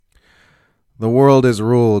The world is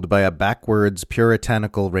ruled by a backwards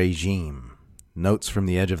puritanical regime. Notes from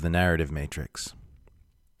the edge of the narrative matrix.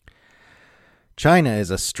 China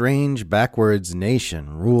is a strange backwards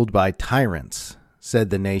nation ruled by tyrants,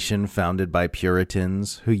 said the nation founded by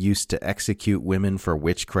Puritans who used to execute women for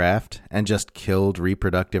witchcraft and just killed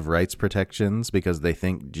reproductive rights protections because they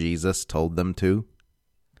think Jesus told them to.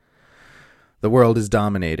 The world is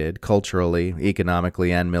dominated culturally,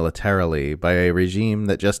 economically, and militarily by a regime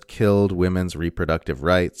that just killed women's reproductive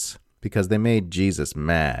rights because they made Jesus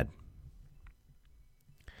mad.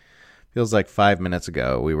 Feels like 5 minutes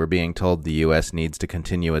ago we were being told the U.S. needs to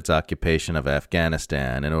continue its occupation of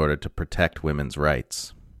Afghanistan in order to protect women's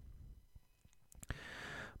rights.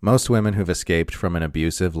 Most women who've escaped from an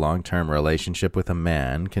abusive long-term relationship with a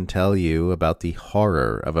man can tell you about the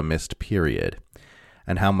horror of a missed period,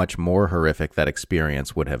 and how much more horrific that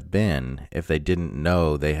experience would have been if they didn't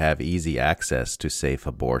know they have easy access to safe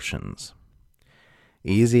abortions.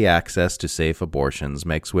 Easy access to safe abortions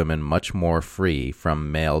makes women much more free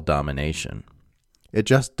from male domination. It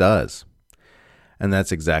just does. And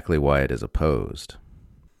that's exactly why it is opposed.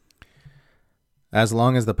 As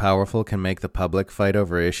long as the powerful can make the public fight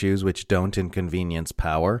over issues which don't inconvenience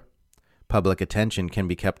power, public attention can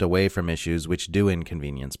be kept away from issues which do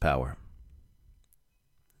inconvenience power.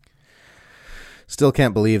 Still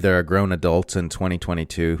can't believe there are grown adults in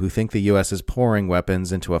 2022 who think the U.S. is pouring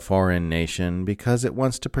weapons into a foreign nation because it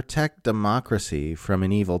wants to protect democracy from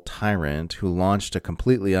an evil tyrant who launched a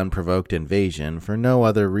completely unprovoked invasion for no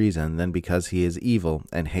other reason than because he is evil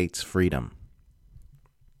and hates freedom.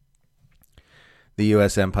 The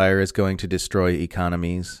U.S. empire is going to destroy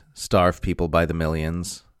economies, starve people by the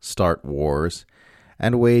millions, start wars,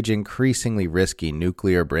 and wage increasingly risky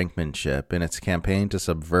nuclear brinkmanship in its campaign to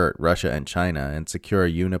subvert Russia and China and secure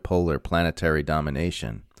unipolar planetary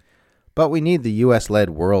domination. But we need the U.S.-led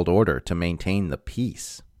world order to maintain the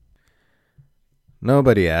peace.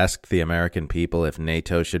 Nobody asked the American people if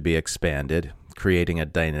NATO should be expanded, creating a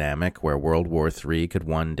dynamic where World War III could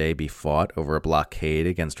one day be fought over a blockade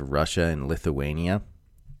against Russia and Lithuania.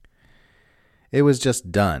 It was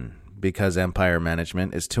just done because empire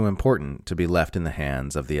management is too important to be left in the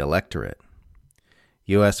hands of the electorate.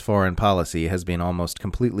 U.S. foreign policy has been almost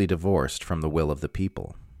completely divorced from the will of the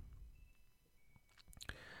people.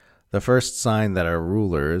 The first sign that our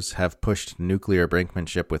rulers have pushed nuclear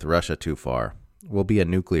brinkmanship with Russia too far will be a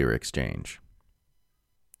nuclear exchange.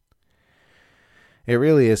 It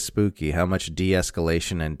really is spooky how much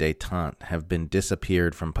de-escalation and détente have been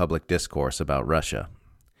disappeared from public discourse about Russia.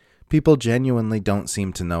 People genuinely don't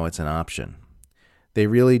seem to know it's an option. They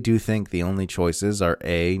really do think the only choices are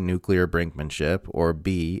A, nuclear brinkmanship, or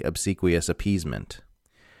B, obsequious appeasement.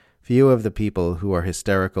 Few of the people who are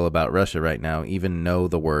hysterical about Russia right now even know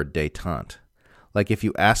the word détente. Like if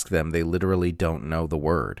you ask them, they literally don't know the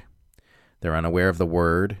word. They're unaware of the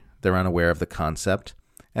word, they're unaware of the concept,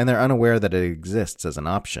 and they're unaware that it exists as an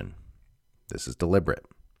option. This is deliberate.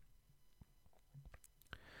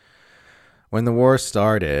 When the war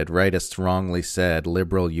started, rightists wrongly said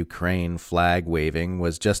liberal Ukraine flag waving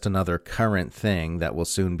was just another current thing that will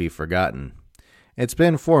soon be forgotten. It's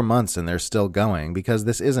been 4 months and they're still going because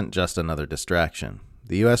this isn't just another distraction.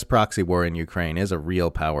 The U.S. proxy war in Ukraine is a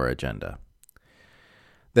real power agenda.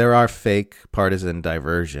 There are fake partisan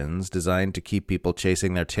diversions designed to keep people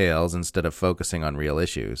chasing their tails instead of focusing on real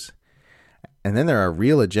issues. And then there are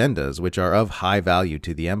real agendas which are of high value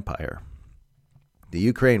to the empire. The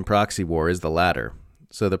Ukraine proxy war is the latter,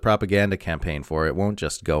 so the propaganda campaign for it won't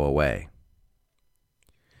just go away.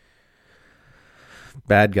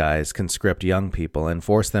 Bad guys conscript young people and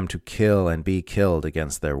force them to kill and be killed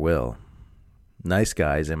against their will. Nice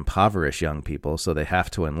guys impoverish young people so they have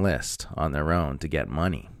to enlist on their own to get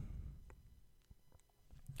money.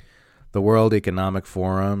 The World Economic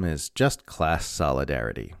Forum is just class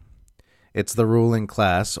solidarity. It's the ruling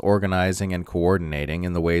class organizing and coordinating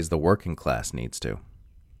in the ways the working class needs to.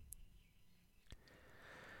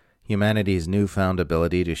 Humanity's newfound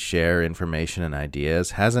ability to share information and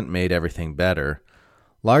ideas hasn't made everything better,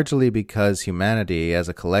 largely because humanity as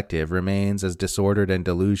a collective remains as disordered and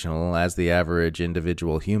delusional as the average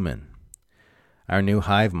individual human. Our new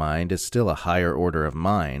hive mind is still a higher order of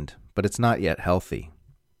mind, but it's not yet healthy.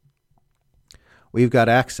 We've got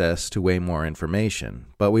access to way more information,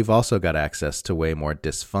 but we've also got access to way more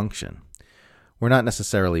dysfunction. We're not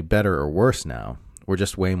necessarily better or worse now, we're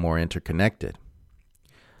just way more interconnected.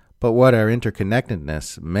 But what our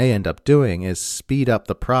interconnectedness may end up doing is speed up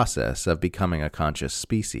the process of becoming a conscious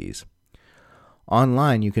species.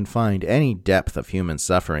 Online you can find any depth of human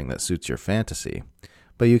suffering that suits your fantasy,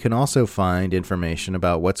 But you can also find information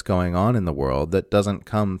about what's going on in the world that doesn't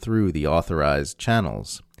come through the authorized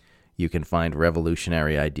channels. You can find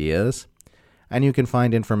revolutionary ideas, and you can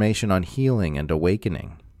find information on healing and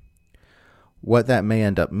awakening. What that may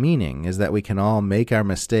end up meaning is that we can all make our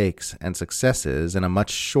mistakes and successes in a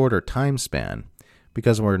much shorter time span,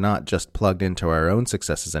 because we're not just plugged into our own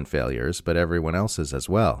successes and failures, but everyone else's as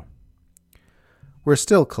well. We're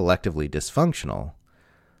still collectively dysfunctional,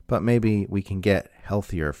 but maybe we can get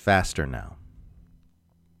healthier faster now.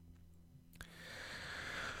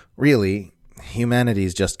 Really,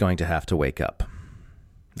 humanity's just going to have to wake up.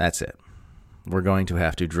 That's it. We're going to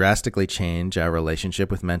have to drastically change our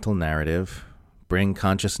relationship with mental narrative, bring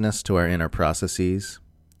consciousness to our inner processes,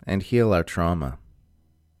 and heal our trauma.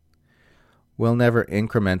 We'll never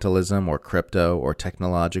incrementalism or crypto or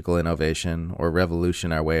technological innovation or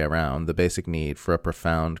revolution our way around the basic need for a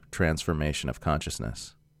profound transformation of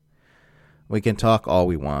consciousness. We can talk all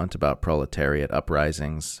we want about proletariat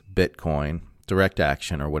uprisings, Bitcoin, direct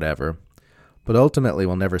action, or whatever, but ultimately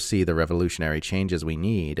we'll never see the revolutionary changes we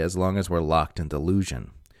need as long as we're locked in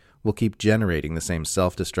delusion. We'll keep generating the same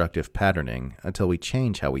self-destructive patterning until we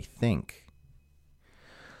change how we think.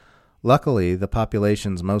 Luckily, the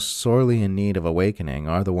populations most sorely in need of awakening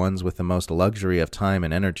are the ones with the most luxury of time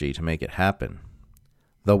and energy to make it happen.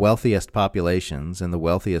 The wealthiest populations in the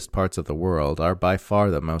wealthiest parts of the world are by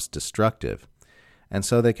far the most destructive, and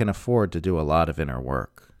so they can afford to do a lot of inner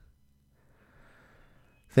work.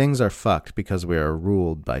 Things are fucked because we are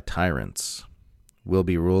ruled by tyrants. We'll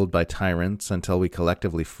be ruled by tyrants until we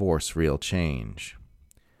collectively force real change.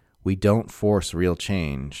 We don't force real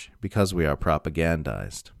change because we are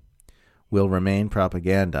propagandized. We'll remain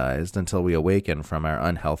propagandized until we awaken from our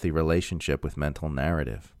unhealthy relationship with mental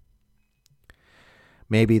narrative.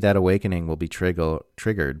 Maybe that awakening will be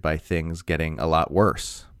triggered by things getting a lot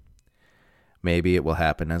worse. Maybe it will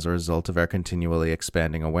happen as a result of our continually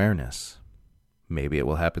expanding awareness. Maybe it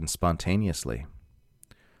will happen spontaneously.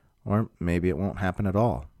 Or maybe it won't happen at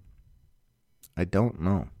all. I don't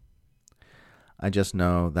know. I just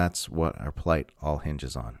know that's what our plight all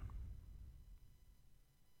hinges on.